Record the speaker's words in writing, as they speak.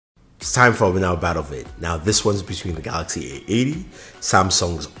It's time for our battle vid. Now this one's between the Galaxy A80,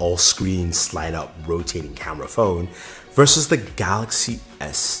 Samsung's all-screen slide-up rotating camera phone, versus the Galaxy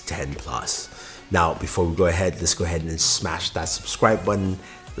S10 Plus. Now before we go ahead, let's go ahead and smash that subscribe button,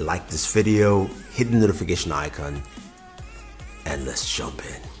 like this video, hit the notification icon, and let's jump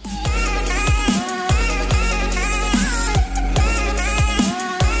in.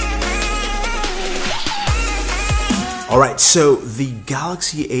 Alright, so the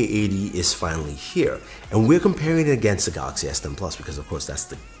Galaxy A80 is finally here, and we're comparing it against the Galaxy S10 Plus because of course that's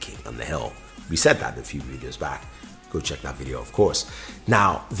the king on the hill. We said that a few videos back. Go check that video, of course.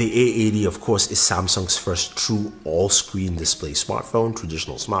 Now, the A80, of course, is Samsung's first true all-screen display smartphone,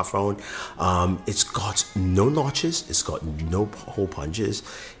 traditional smartphone. It's got no notches, it's got no hole punches,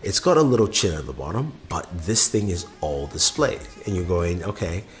 it's got a little chin at the bottom, but this thing is all display. And you're going,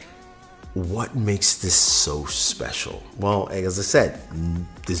 okay, what makes this so special? Well, as I said,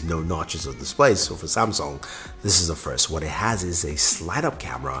 there's no notches or displays, so for Samsung, this is the first. What it has is a slide-up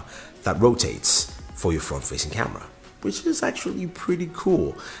camera that rotates for your front-facing camera, which is actually pretty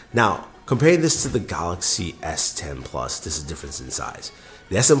cool. Now, comparing this to the Galaxy S10 Plus, there's a difference in size.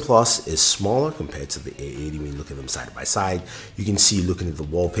 The S10 Plus is smaller compared to the A80 when you look at them side by side. You can see, looking at the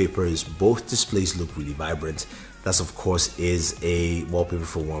wallpapers, both displays look really vibrant. That's of course is a wallpaper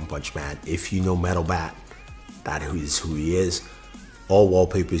for One Punch Man. If you know Metal Bat, that is who he is. All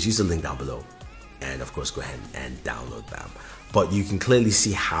wallpapers, use the link down below. And of course, go ahead and download them. But you can clearly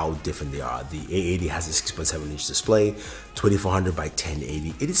see how different they are. The A80 has a 6.7-inch display, 2400 by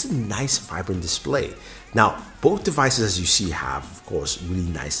 1080. It is a nice, vibrant display. Now, both devices, as you see, have, of course, really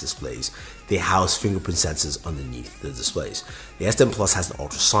nice displays. They house fingerprint sensors underneath the displays. The S10 Plus has an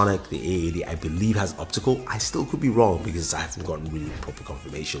ultrasonic. The A80, I believe, has optical. I still could be wrong because I haven't gotten really proper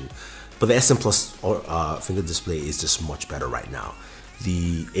confirmation. But the S10 Plus finger display is just much better right now.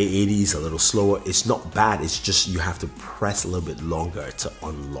 The A80 is a little slower. It's not bad, it's just you have to press a little bit longer to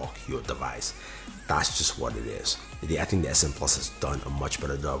unlock your device. That's just what it is. I think the S10 Plus has done a much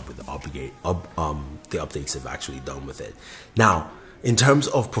better job with the updates they've actually done with it. Now, in terms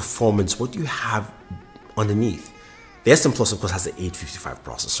of performance, what do you have underneath? The S10 Plus, of course, has the 855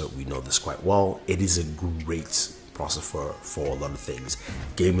 processor. We know this quite well. It is a great processor for a lot of things.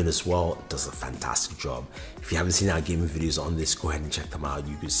 Gaming as well, does a fantastic job. If you haven't seen our gaming videos on this, go ahead and check them out.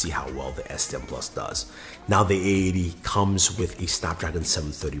 You can see how well the S10 Plus does. Now the A80 comes with a Snapdragon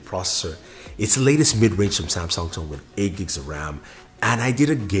 730 processor. It's the latest mid-range from Samsung with 8 gigs of RAM. And I did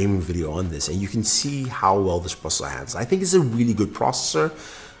a gaming video on this, and you can see how well this processor handles. I think it's a really good processor.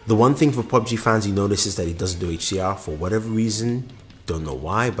 The one thing for PUBG fans you notice is that it doesn't do HDR for whatever reason. Don't know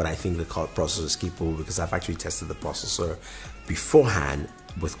why, but I think the processor is capable because I've actually tested the processor beforehand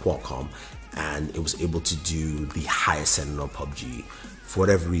with Qualcomm, and it was able to do the highest setting on PUBG. For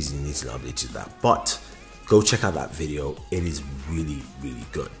whatever reason, it needs an update to that. But go check out that video. It is really, really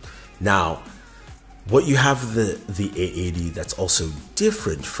good. Now, what you have the A80 that's also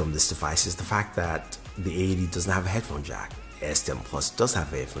different from this device is the fact that the A80 doesn't have a headphone jack. S10 Plus does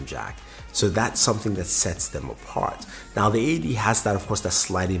have a headphone jack, so that's something that sets them apart. Now the A80 has that, of course, that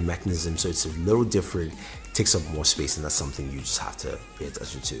sliding mechanism, so it's a little different. It takes up more space, and that's something you just have to pay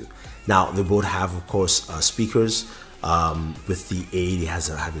attention to. Now they both have, of course, speakers. With the A80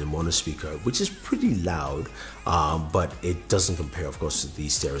 having a mono speaker, which is pretty loud, but it doesn't compare, of course, to the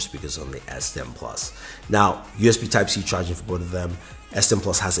stereo speakers on the S10 Plus. Now, USB Type-C charging for both of them. S10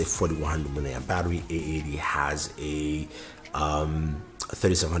 Plus has a 4100 mAh battery. A80 has a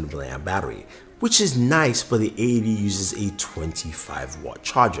 3700 mAh battery, which is nice, but the A80 uses a 25-watt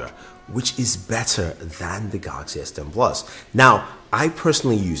charger, which is better than the Galaxy S10 Plus. Now, I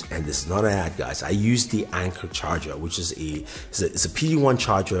personally use, and this is not an ad, guys, I use the Anker charger, which is it's a PD1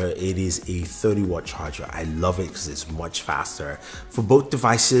 charger. It is a 30-watt charger. I love it because it's much faster. For both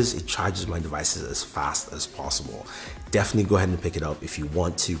devices, it charges my devices as fast as possible. Definitely go ahead and pick it up if you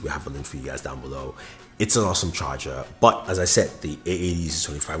want to. We have a link for you guys down below. It's an awesome charger, but as I said, the A80 uses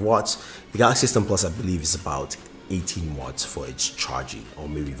 25 watts. The Galaxy S10 Plus, I believe, is about 18 watts for its charging, or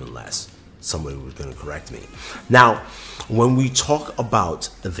maybe even less. Somebody was going to correct me. Now, when we talk about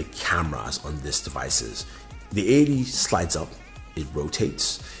the cameras on these devices, the A80 slides up, it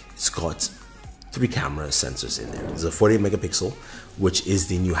rotates. It's got 3 camera sensors in there. There's a 48 megapixel, which is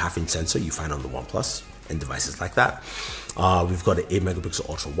the new half-inch sensor you find on the OnePlus and devices like that. We've got an 8 megapixel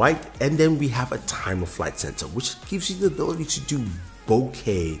ultra wide, and then we have a time of flight sensor, which gives you the ability to do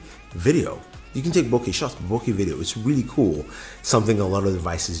bokeh video. You can take bokeh shots, bokeh video. It's really cool. Something a lot of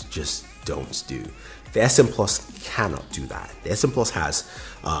devices just don't do. The S10 Plus cannot do that. The S10 Plus has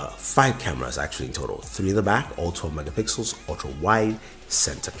 5 cameras actually in total, 3 in the back, all 12 megapixels, ultra wide,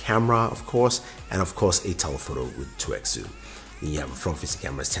 center camera of course, and of course a telephoto with 2x zoom. Then you have a front-facing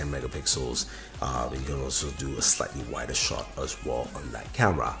camera, 10 megapixels. You can also do a slightly wider shot as well on that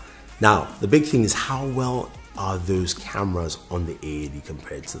camera. Now, the big thing is how well are those cameras on the A80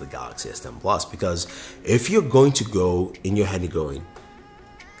 compared to the Galaxy S10 Plus? Because if you're going to go in your head, you're going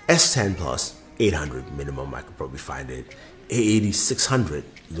S10 Plus, 800 minimum, I could probably find it. A80 600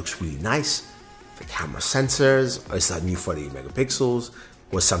 looks really nice. The camera sensors, it's that new 48 megapixels.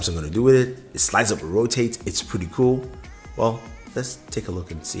 What's Samsung going to do with it? It slides up and rotates. It's pretty cool. Well, let's take a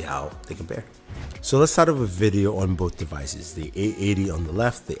look and see how they compare. So let's start with a video on both devices, the A80 on the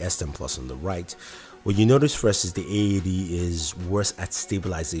left, the S10 Plus on the right. What you notice first is the A80 is worse at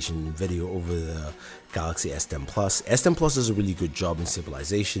stabilization in video over the Galaxy S10 Plus. S10 Plus does a really good job in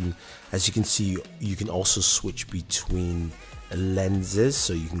stabilization. As you can see, you can also switch between lenses,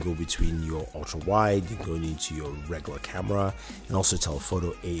 so you can go between your ultra wide, you can go into your regular camera, and also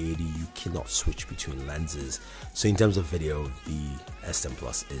telephoto. A80 you cannot switch between lenses, so in terms of video the S10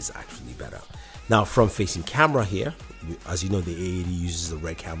 Plus is actually better. Now, front facing camera here, as you know, the A80 uses the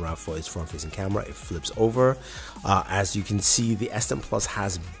red camera for its front facing camera. It flips over. As you can see, the S10 Plus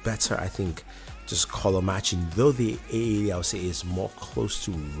has better, I think, just color matching, though the A80 I would say is more close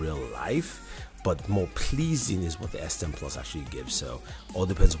to real life, but more pleasing is what the S10 Plus actually gives. So all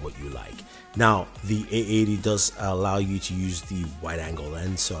depends on what you like. Now, the A80 does allow you to use the wide angle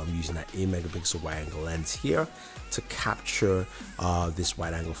lens, so I'm using that 8 megapixel wide angle lens here to capture this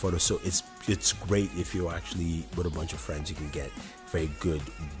wide angle photo. So it's great if you're actually with a bunch of friends. You can get very good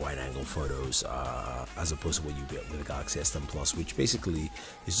wide angle photos as opposed to what you get with the Galaxy S10 Plus, which basically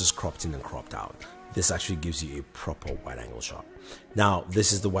is just cropped in and cropped out. This actually gives you a proper wide angle shot. Now,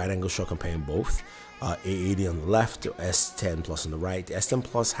 this is the wide angle shot comparing both. A80 on the left, S10 Plus on the right. The S10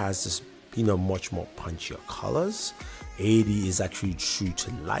 Plus has this, much more punchier colors. A80 is actually true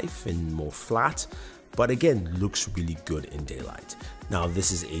to life and more flat, but again, looks really good in daylight. Now,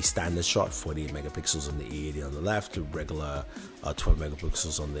 this is a standard shot, 48 megapixels on the A80 on the left, regular 12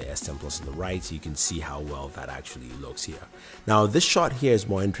 megapixels on the S10 Plus on the right. So you can see how well that actually looks here. Now, this shot here is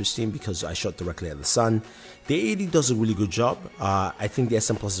more interesting because I shot directly at the sun. The A80 does a really good job. I think the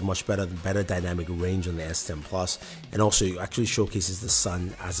S10 Plus is much better dynamic range on the S10 Plus, and also it actually showcases the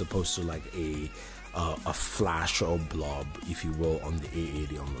sun as opposed to like a flash or blob, if you will, on the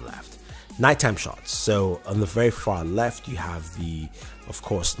A80 on the left. Nighttime shots. So on the very far left, you have the, of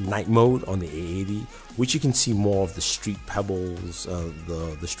course, night mode on the A80, which you can see more of the street pebbles,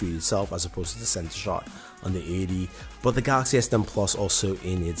 the street itself, as opposed to the center shot on the A80. But the Galaxy S10 Plus also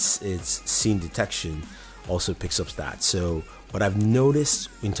in its scene detection also picks up that. So what I've noticed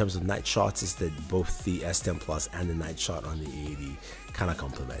in terms of night shots is that both the S10 Plus and the night shot on the A80 kind of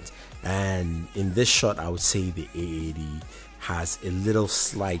complement. And in this shot, I would say the A80 has a little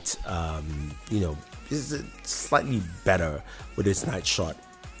slight, is slightly better with its night shot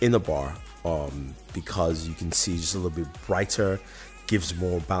in the bar, because you can see just a little bit brighter, gives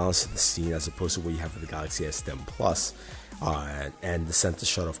more balance to the scene as opposed to what you have with the Galaxy S10 Plus. And the center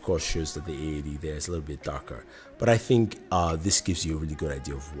shot, of course, shows that the A80 there is a little bit darker. But I think this gives you a really good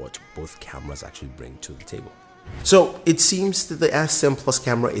idea of what both cameras actually bring to the table. So it seems that the S10 Plus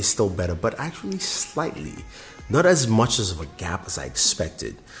camera is still better, but actually slightly. Not as much as of a gap as I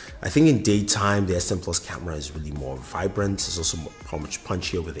expected. I think in daytime, the S10 Plus camera is really more vibrant. It's also much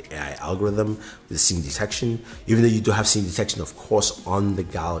punchier with the AI algorithm, with scene detection, even though you do have scene detection, of course, on the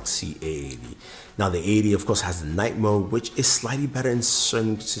Galaxy A80. Now, the A80, of course, has the night mode, which is slightly better in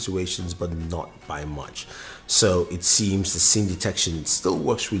certain situations, but not by much. So it seems the scene detection still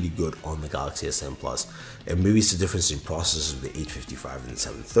works really good on the Galaxy S10 Plus. And maybe it's the difference in processors of the 855 and the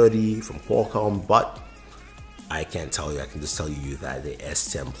 730 from Qualcomm, but I can't tell you. I can just tell you that the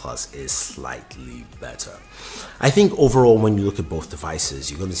S10 Plus is slightly better. I think overall, when you look at both devices,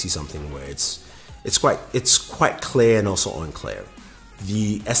 you're going to see something where it's quite clear and also unclear.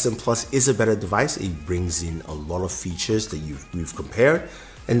 The S10 Plus is a better device. It brings in a lot of features that we've compared,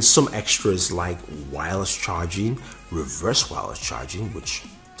 and some extras like wireless charging, reverse wireless charging, which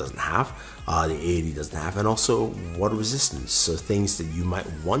doesn't have, the A80 doesn't have, and also water resistance, so things that you might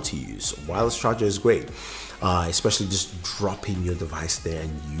want to use. Wireless charger is great, especially just dropping your device there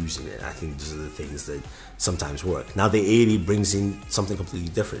and using it. I think these are the things that sometimes work. Now the A80 brings in something completely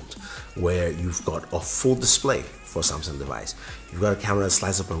different, where you've got a full display for a Samsung device. You've got a camera that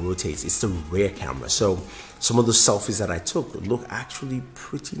slides up and rotates. It's the rear camera, so some of the selfies that I took look actually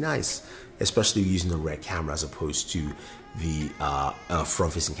pretty nice, especially using the rear camera as opposed to the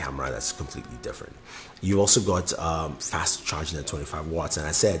front-facing camera that's completely different. You also got fast charging at 25 watts, and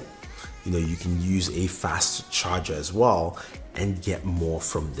I said, you know, you can use a fast charger as well and get more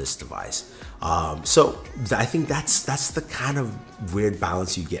from this device. So I think that's the kind of weird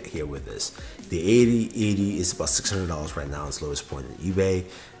balance you get here with this. The A80 is about $600 right now, its lowest point on eBay,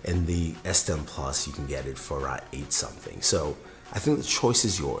 and the S10 Plus, you can get it for around 8 something. So I think the choice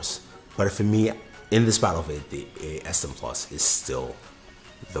is yours. But for me, in this battlefield, the S10 Plus is still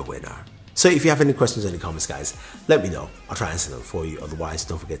the winner. So if you have any questions in the comments, guys, let me know. I'll try and answer them for you. Otherwise,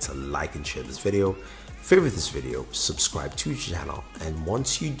 don't forget to like and share this video, favorite this video, subscribe to the channel, and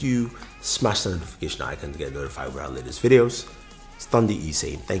once you do, smash the notification icon to get notified with our latest videos. It's Thunder E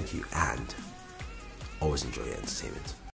saying thank you and always enjoy your entertainment.